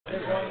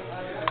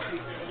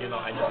You know,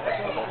 I just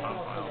fixed the whole sound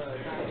file.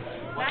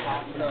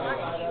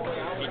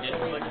 He did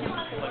like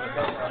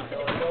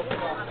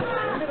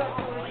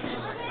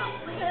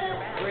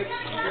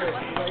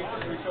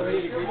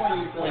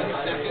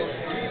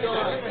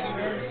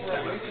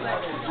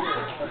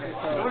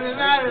What does that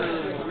matter?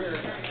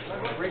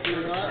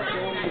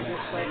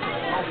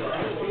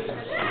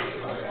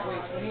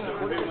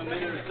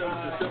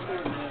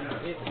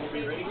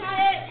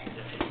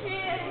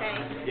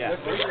 yeah.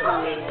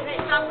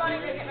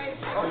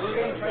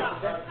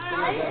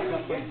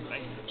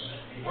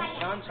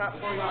 John shot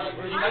 4 yards.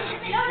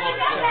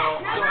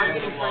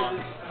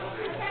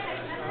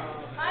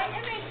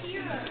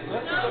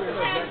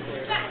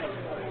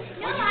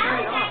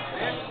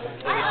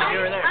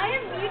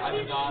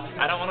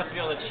 I don't want us to be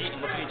able to cheat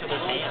and look at each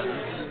other's hands.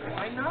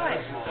 Why not?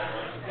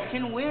 You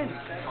can win.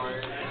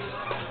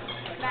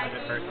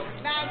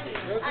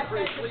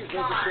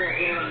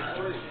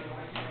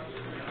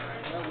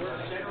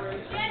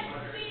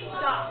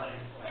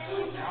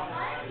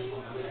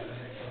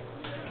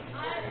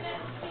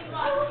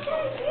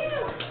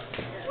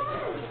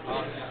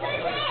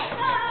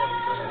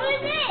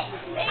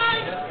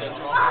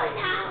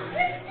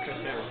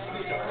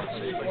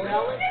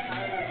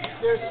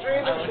 There's 3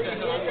 of them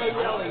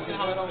yelling.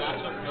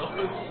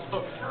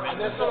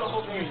 That's what I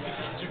hope you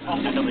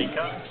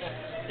Dalika?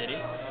 Did he?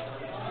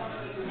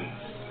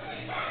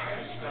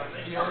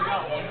 He only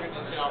got 1 win in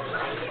the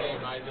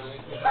game. I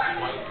delinquent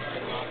twice.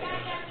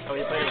 Oh,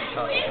 he played in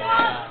Cup.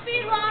 Yeah.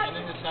 And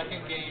in the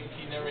second game,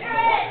 he never hit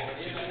a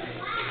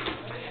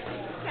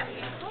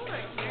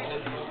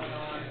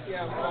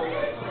Yeah,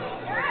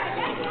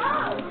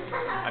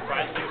 I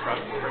tried to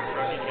protein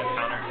against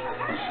counter,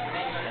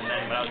 and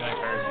then but I was going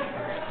first.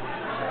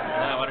 And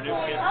then I wanted to do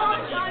kiss, and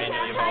then he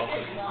manually evolved.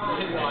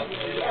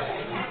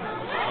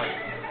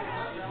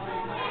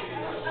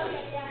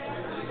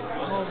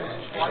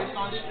 Twice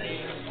on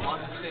stream, on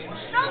the same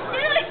stream. Don't do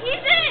it,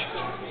 use it!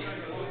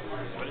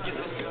 What did you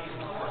lose to?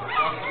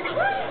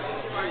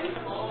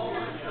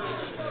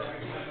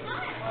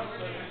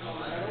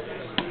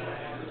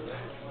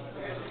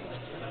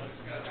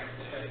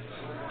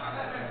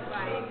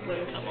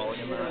 I'm all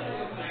in there.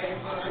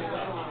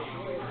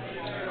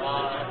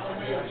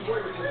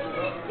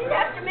 He's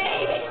after me!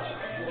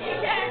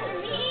 He's after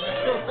me!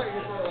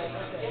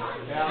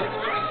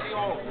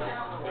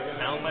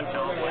 Element,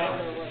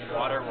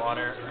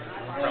 water,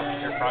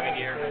 your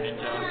Frogadier,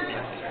 Ninja,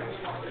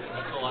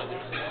 That's a lot.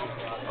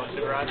 oh,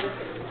 Super Rod.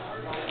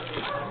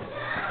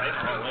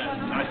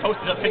 I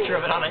posted a picture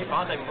of it on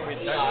iPhone before we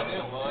started. Yeah, I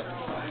didn't look.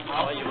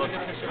 I'll let you look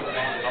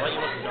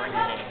during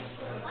your game.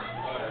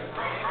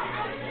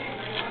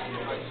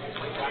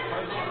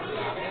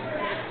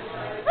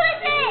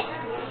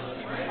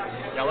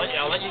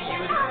 I'll let you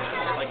use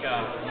like you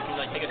can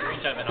like take a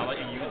screenshot of it and I'll let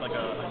you use like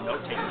a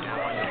note taking app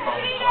on your phone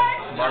to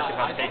like mark if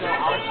I'm taking it.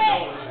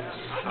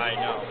 I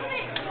know.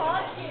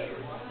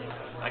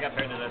 I got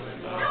paired to this.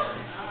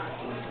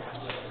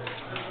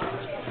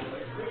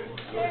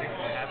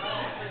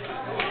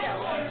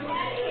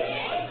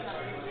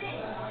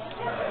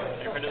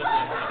 I paired to this in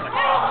the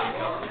second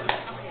round.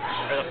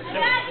 Or the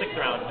 6th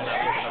round and I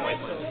was in the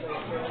white list.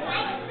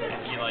 And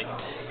he like,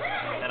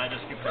 then I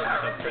just scooped over and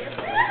said, Chris is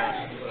really tough.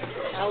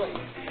 Alex.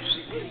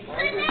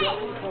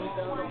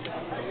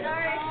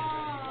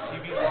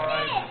 TV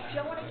Live.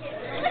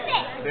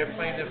 They're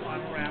playing their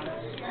final round.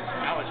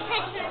 Alex.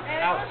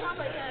 Alex.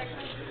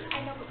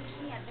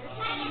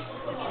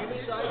 If you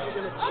decide you're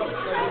going to cheat,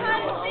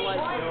 I'll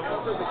like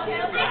cover the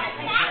camera.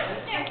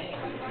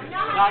 No,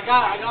 I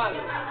got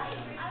it.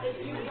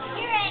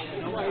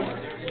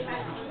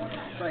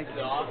 Thank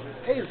you.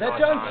 Hey, is that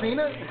John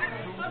Cena?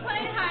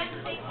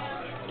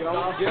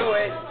 Don't do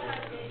it.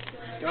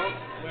 Don't.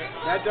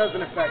 That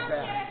doesn't affect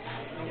that.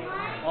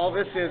 All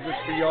this is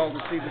for y'all to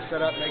see the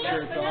setup, make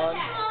sure it's on.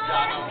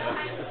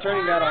 But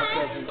turning that off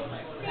doesn't.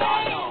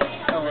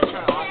 Oh,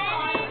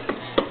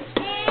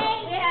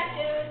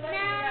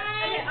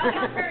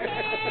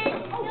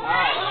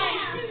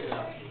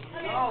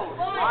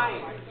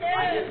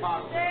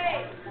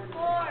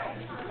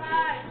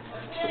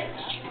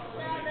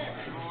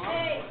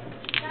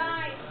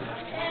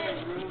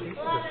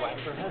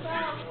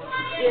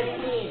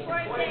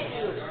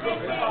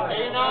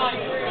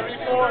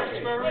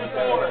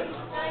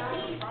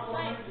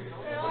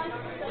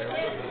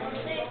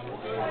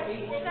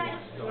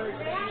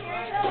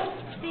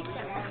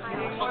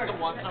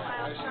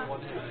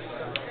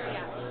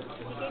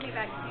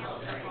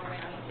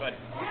 Good.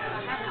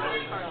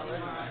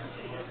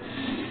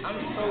 I'm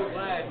so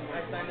glad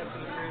I signed up for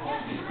the free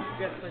one. You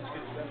got such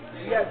good stuff.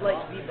 You guys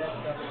like the best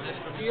stuff.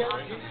 You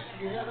have it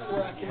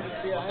where I can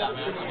see. I have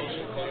it for the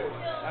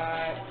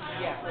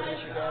yeah, for the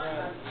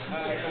Shigana.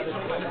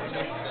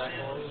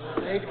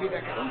 They need to be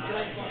back. Oh, can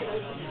I?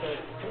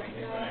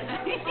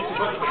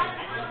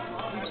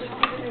 You just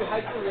need to do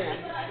hyper ring.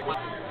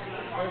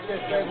 I was going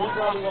to say, we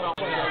probably won't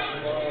play that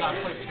tomorrow. Not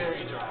play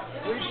Terry Drop.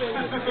 We've been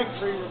just a big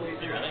free release.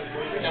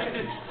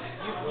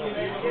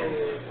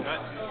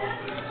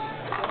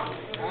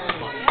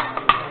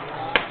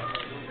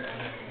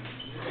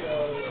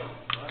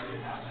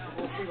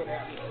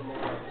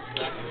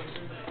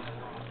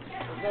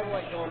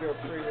 do a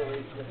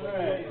pre-release with it.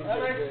 Alright,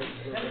 Alex,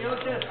 and your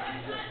tip.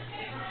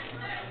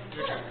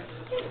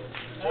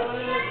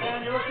 Alex,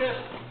 and your tip.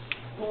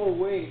 Oh,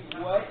 wait,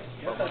 what?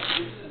 What?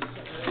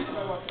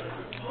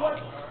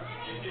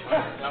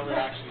 Now we're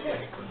actually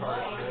getting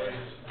hard boys.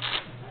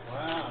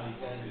 Wow, you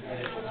guys did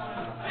it.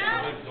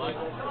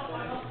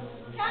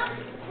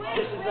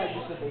 This is like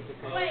just a basic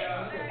color.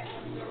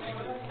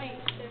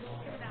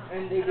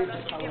 And they did the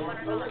color.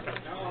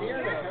 Yeah,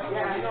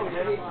 I know.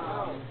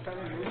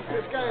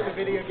 This guy in the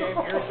video game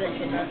irritates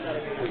the mess out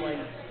of me.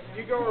 Like,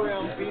 you go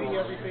around beating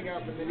everything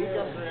up, and then he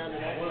comes around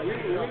and acts like we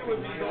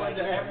would be going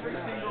to every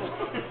single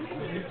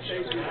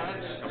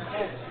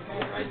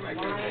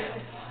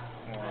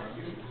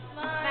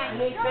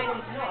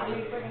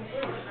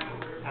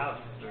Out.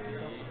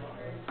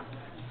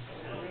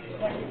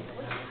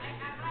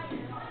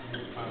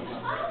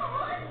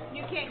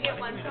 You can't get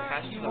one for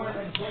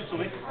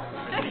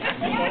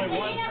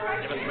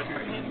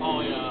Oh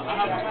yeah, I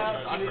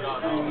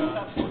forgot.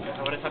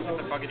 I would have touched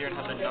the Frogadier and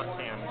had the duck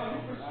can.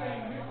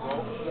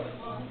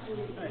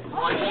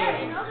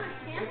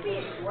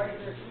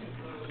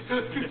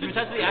 If you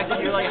touch the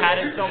active, you like had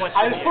it so much.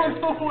 I don't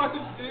know what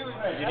it's doing.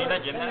 You need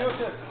that gym bag?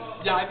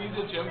 Yeah, I need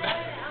the gym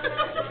bag.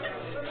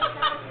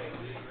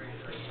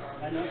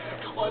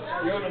 What's the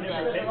gym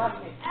bag?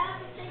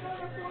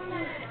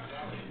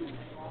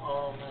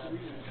 Oh man.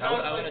 I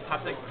would have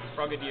tapped the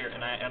Frogadier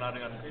and I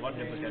would have gone one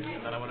duplicate,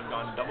 and then I would have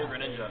gone double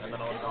Greninja, and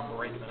then I would have gone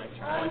break the next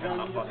turn. Like, I'm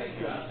not fucking.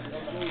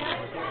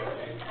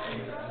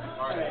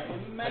 Alright.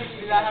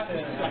 See, that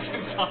happens the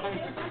second time.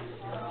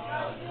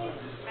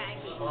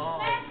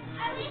 Oh.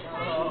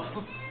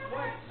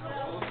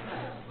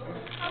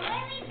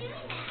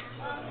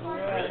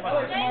 Really want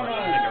to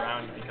stick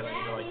around because I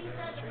need to like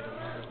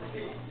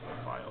trade a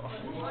file.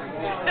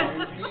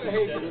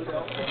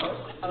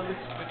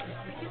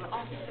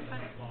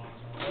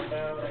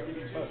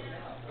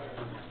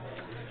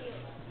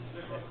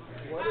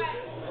 What is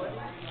it?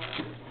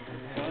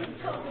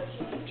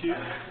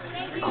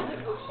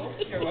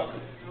 You're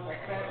welcome.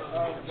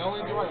 Not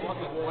only do I want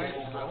the points,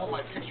 I want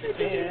my picture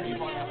taken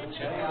before I have the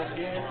gym bag.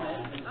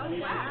 Oh,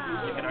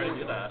 wow. You can already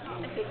do that.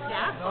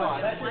 No,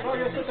 I That's your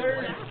progress to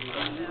third.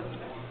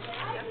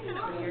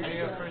 need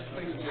a first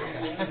place gym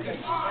bag.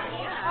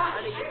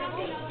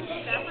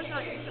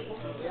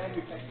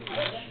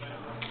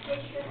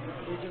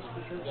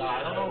 Yeah,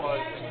 I don't know what I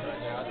was thinking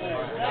right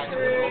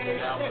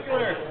now.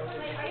 Crickler.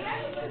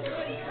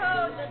 Good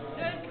code. That's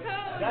good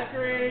code.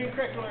 Zachary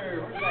Crickler.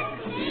 Where's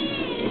Zachary?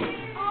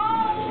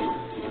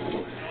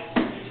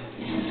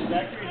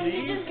 Zachary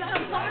Lee.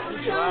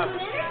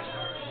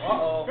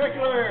 Uh-oh.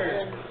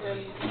 Crickler.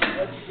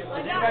 What'd you get?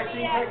 Has anybody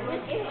seen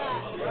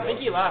Crickler? I think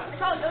he left.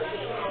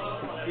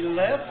 He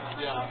left?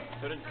 Yeah.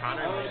 So did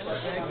Connor.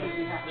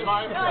 They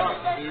might have got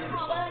sued or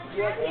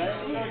something.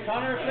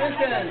 Connor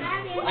Flinton.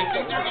 I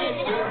think they're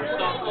getting sued or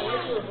something.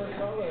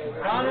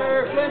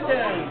 Connor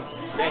Flinton.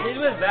 Yeah, he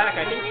was back.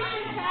 I think.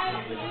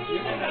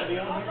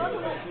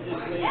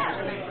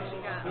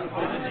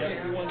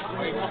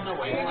 Wait, I'm gonna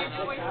wait right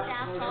now.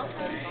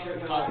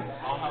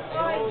 I'll have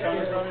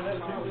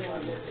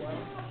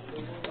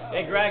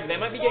Hey, Greg, they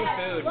might be getting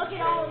food.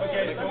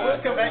 Okay, so we'll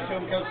come back to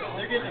them because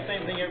they're getting the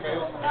same thing everybody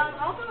else.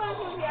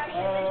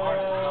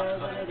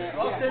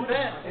 Austin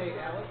Bent.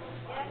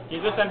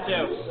 He's with them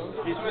too.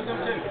 He's with them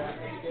too.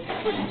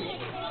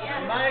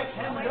 Mike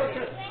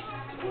Hamilton.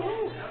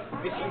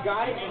 If you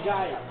got it, you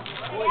got it.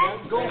 Boy,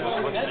 that's going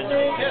on.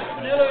 Anthony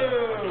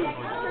Castanillo.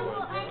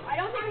 I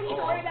don't think we need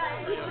to worry about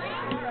anything.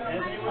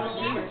 Anthony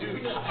Wilson.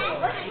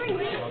 Let's bring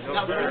me.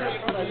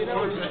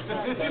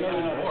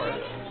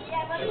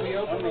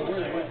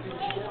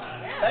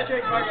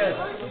 Patrick Vargas.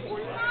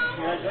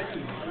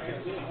 Congratulations.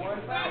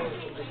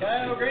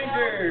 Kyle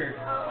Granger.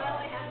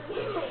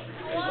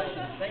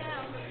 Thanks.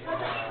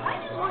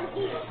 I just want to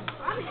eat.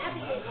 I'm an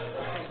advocate.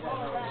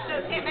 So,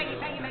 okay, Maggie,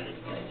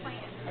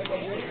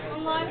 on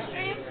live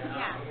stream?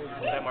 Yeah.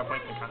 I have more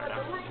points than Connor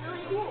now.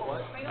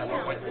 I have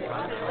more points than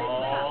Connor.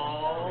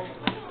 Oh.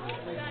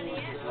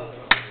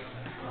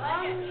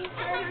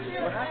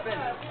 What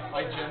happened?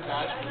 My gym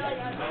badge.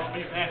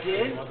 Did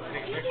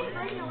you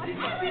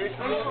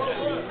seriously?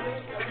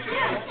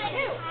 Yeah,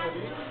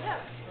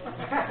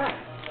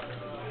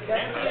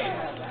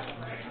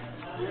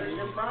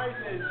 Your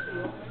prizes.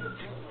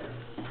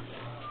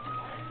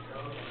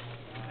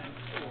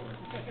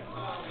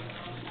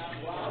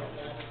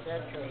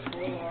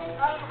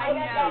 I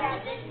know.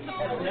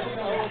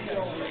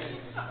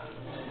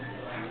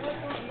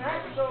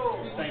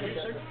 Thank you,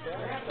 sir.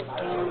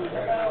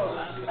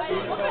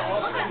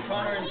 Austin,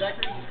 Connor, and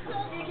Zachary.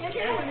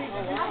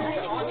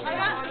 I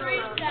got 3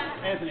 stats.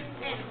 Anthony.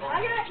 I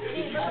got 8.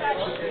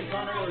 Okay,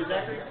 Connor or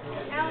Zachary?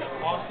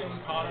 Austin,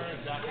 Connor, and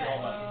Zachary all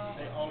left.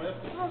 Hey, all left?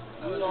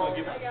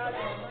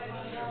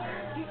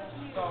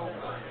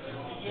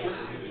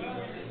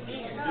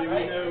 Do we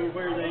know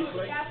where they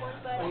play?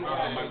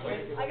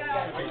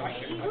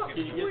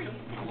 Can you get them?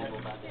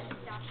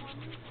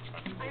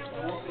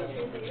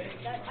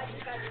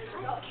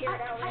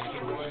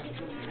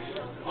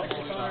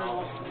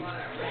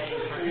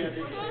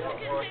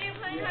 continue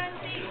playing hide and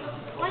seek.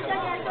 Why don't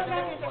I go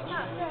back to the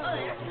top? Oh,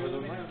 there.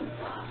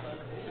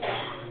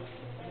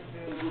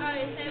 Oh,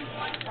 you said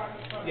one.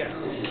 Yes.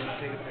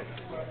 Take a picture.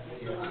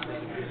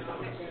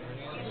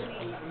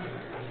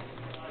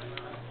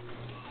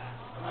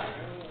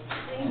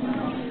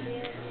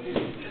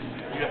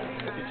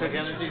 You took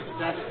energy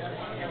test?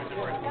 Now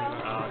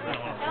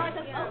I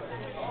took it out.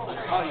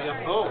 Oh, you got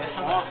both.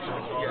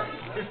 Awesome.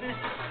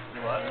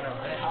 What?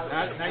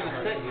 Now you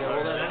sit. You got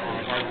all that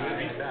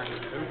energy.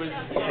 Everybody's in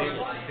the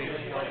table.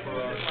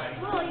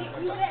 Well,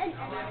 you went.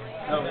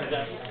 No, is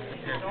that?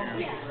 Yeah.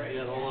 You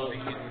got all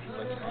those.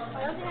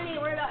 I don't think I need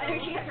to worry about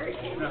energy at first.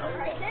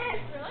 Right there.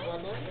 Really? I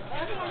don't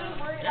think I need to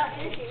worry about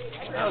energy.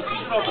 No,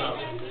 keep it open up.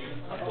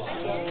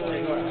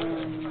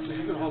 So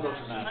you can hold up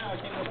the map.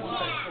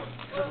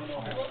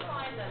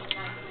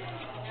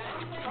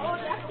 Oh,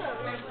 that's a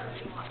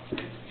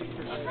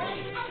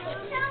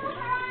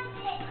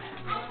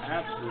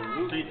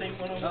Absolutely. So you think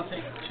one of them will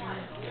take 2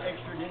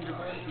 extra ninja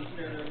boys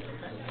instead of a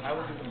pack? I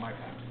will give them my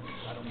pack.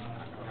 I don't need my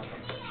pack.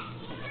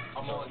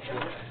 I'm on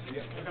George.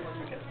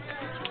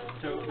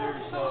 So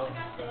there's, wait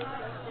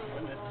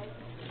a minute.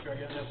 Sure I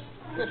got enough.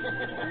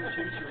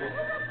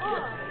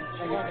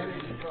 1,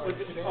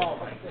 2, 3. Oh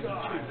my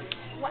God.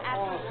 Well,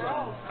 after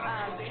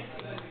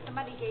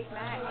somebody gave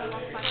Matt, a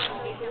long time ago,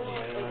 gave him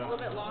a little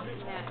bit longer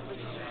than that. It was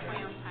just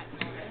 20 ounce pack.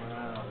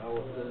 Wow, that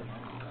was good.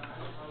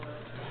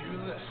 Do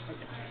this.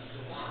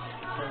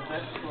 So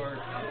that's for,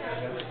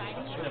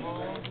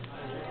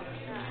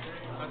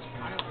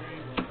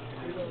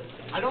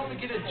 I don't want to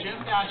get a gym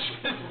dash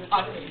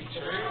on the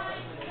shirt.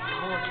 I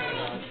want a gym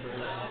dash shirt.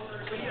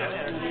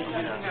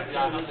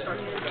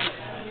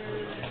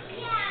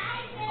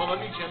 Oh, let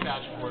me gym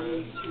badge for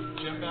it.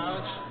 Gym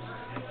badge.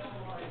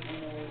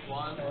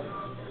 1.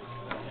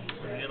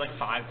 We did like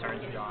 5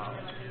 turns to go out.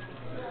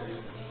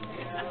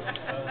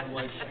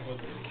 like, was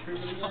it true?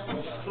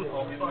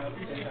 All the way up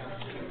to the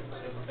house.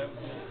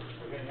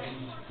 And then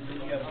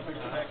you got a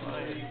picture back in the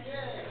day.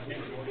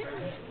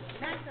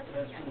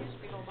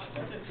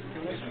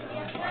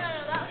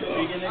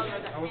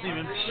 I wasn't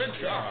even. Good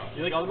job.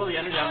 You're like all about the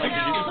energy. I'm like,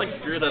 did you just like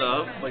screw that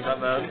up? Like that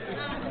bad?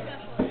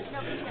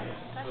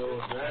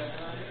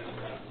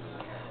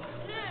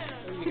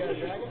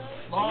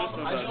 Mom,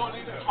 I don't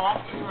need a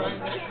coffee right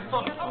now.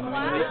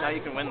 At least now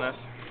you can win this.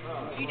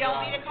 You don't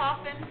need a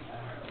coffin?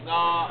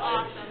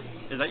 Nah,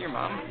 Awesome. Is that your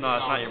mom? No,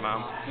 it's not your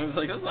mom. I was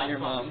like, that's not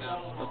your mom.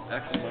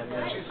 That's actually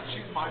mom.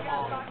 she's my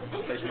mom.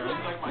 Thanks, She's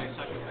mom. like my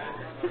second mom.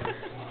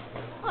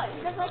 What?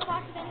 That's like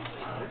box of energy.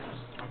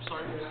 I'm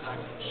sorry for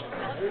stacking shit.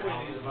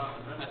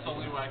 That's the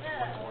only way I can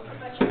afford it.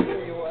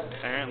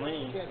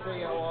 Apparently. I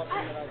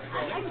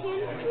can't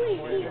really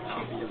eat.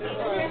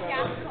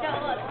 No,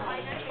 look.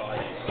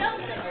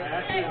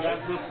 Actually,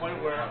 that's the point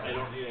where I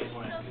don't need any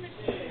money.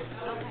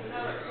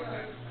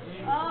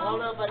 I don't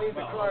know if I need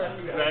the car.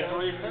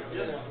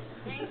 Congratulations.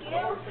 Thank you.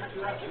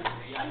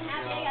 I'm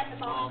happy I got the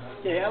ball.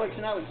 Okay, Alex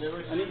and Alex, I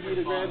need you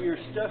to grab your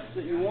stuff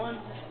that you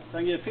won so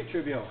I can get a picture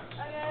of you all.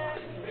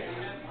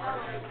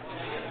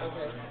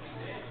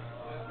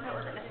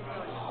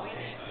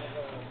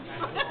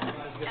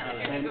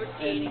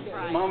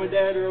 And Mom and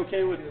Dad are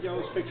okay with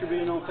y'all's picture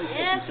being on Facebook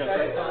and stuff,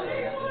 right?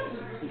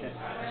 Okay.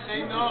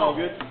 Say It's all no.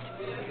 good? No,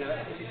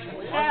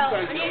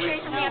 I need to show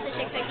you something. I have to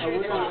take Oh, pictures.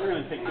 we're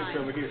gonna take a picture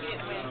over here.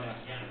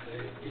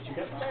 Did you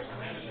get that?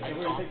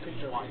 We're gonna take a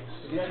picture.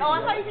 Oh,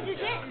 I thought you said you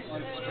didn't.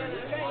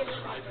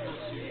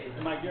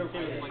 Mike, you're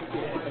okay with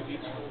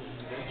it?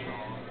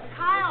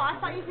 Kyle, I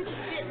thought you said you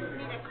didn't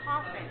need a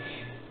coffin.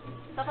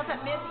 So I thought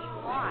that meant you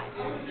lied.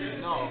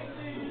 No.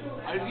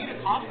 I need a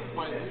coffee if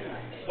I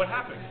leave. What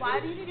happened? Why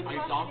do you need a I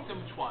coffin? dumped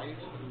him twice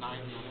in 9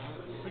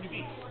 minutes. Who'd you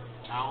beat?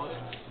 Alex.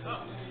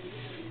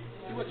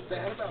 See what's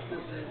bad about this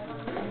is,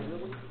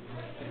 really?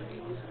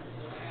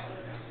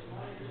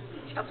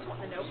 Just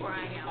want to know where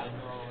I am. I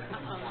know.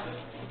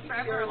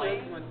 Forever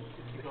away.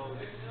 He goes,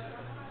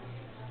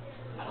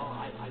 I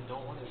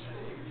don't want to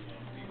stay.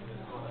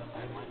 But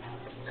I might have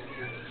to stay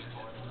this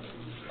time.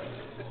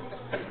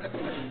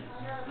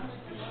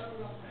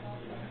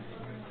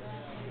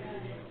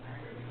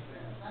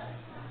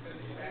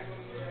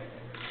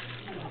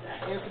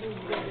 Anthony, you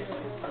got it?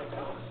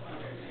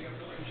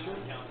 You sure?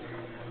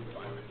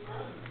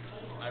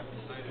 I've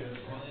decided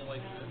it's only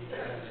like this.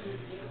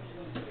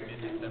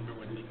 Mid-December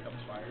when he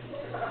comes fired.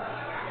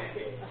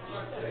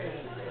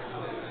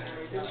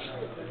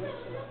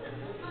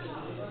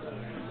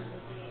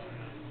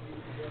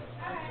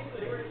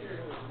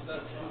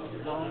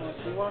 No,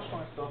 you wash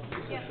my stuff.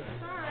 Yes, sir.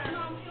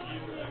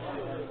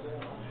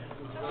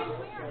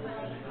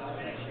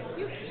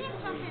 You can't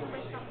come in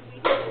with something.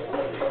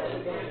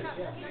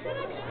 Yeah.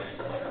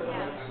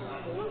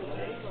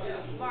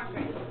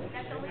 Margaret,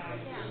 that's always for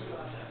them.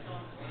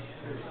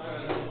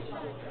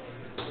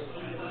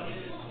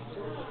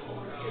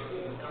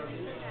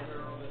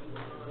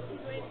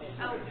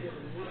 Oh,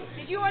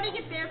 did you already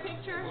get their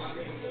picture?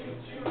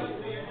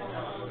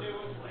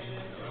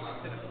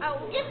 Oh,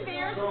 get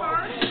theirs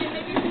first, and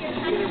maybe we can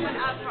take one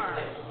of her.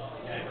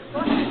 Go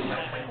ahead.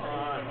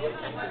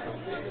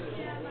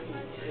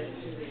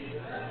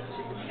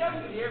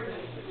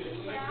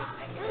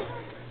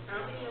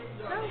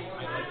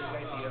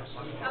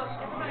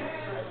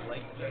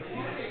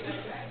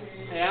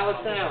 Hey,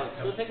 Alex,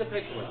 go take a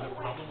picture with him.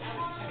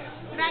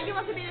 Maggie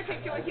wants to be in a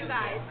picture with you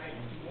guys.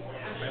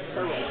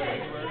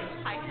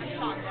 Hi,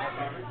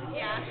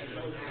 yeah.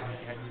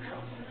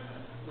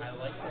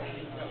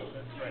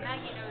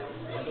 Maggie knows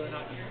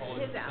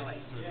his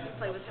Alex.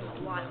 Played with him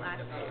a lot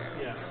last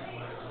year. Yeah.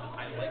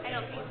 I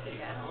don't think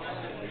he does.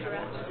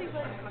 She's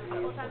played with him a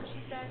couple of times, she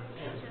said.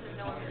 She doesn't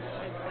know him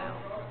as well.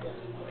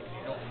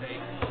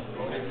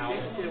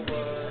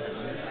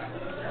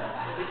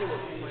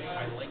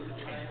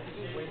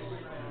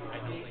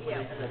 Yeah.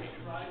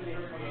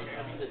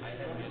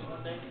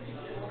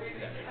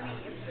 I mean,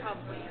 it's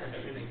probably.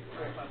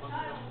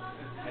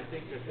 I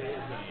think that they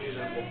have a few of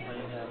them will play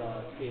that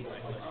cable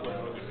for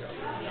 12.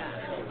 Yeah.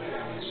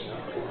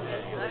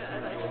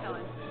 As I was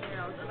telling, you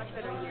know, it was a much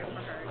better year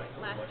for her.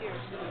 Last year,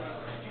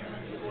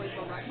 the boys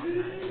were rough on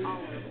her.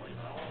 All of the boys.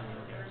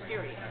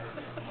 Period.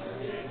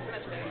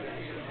 Much better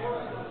year.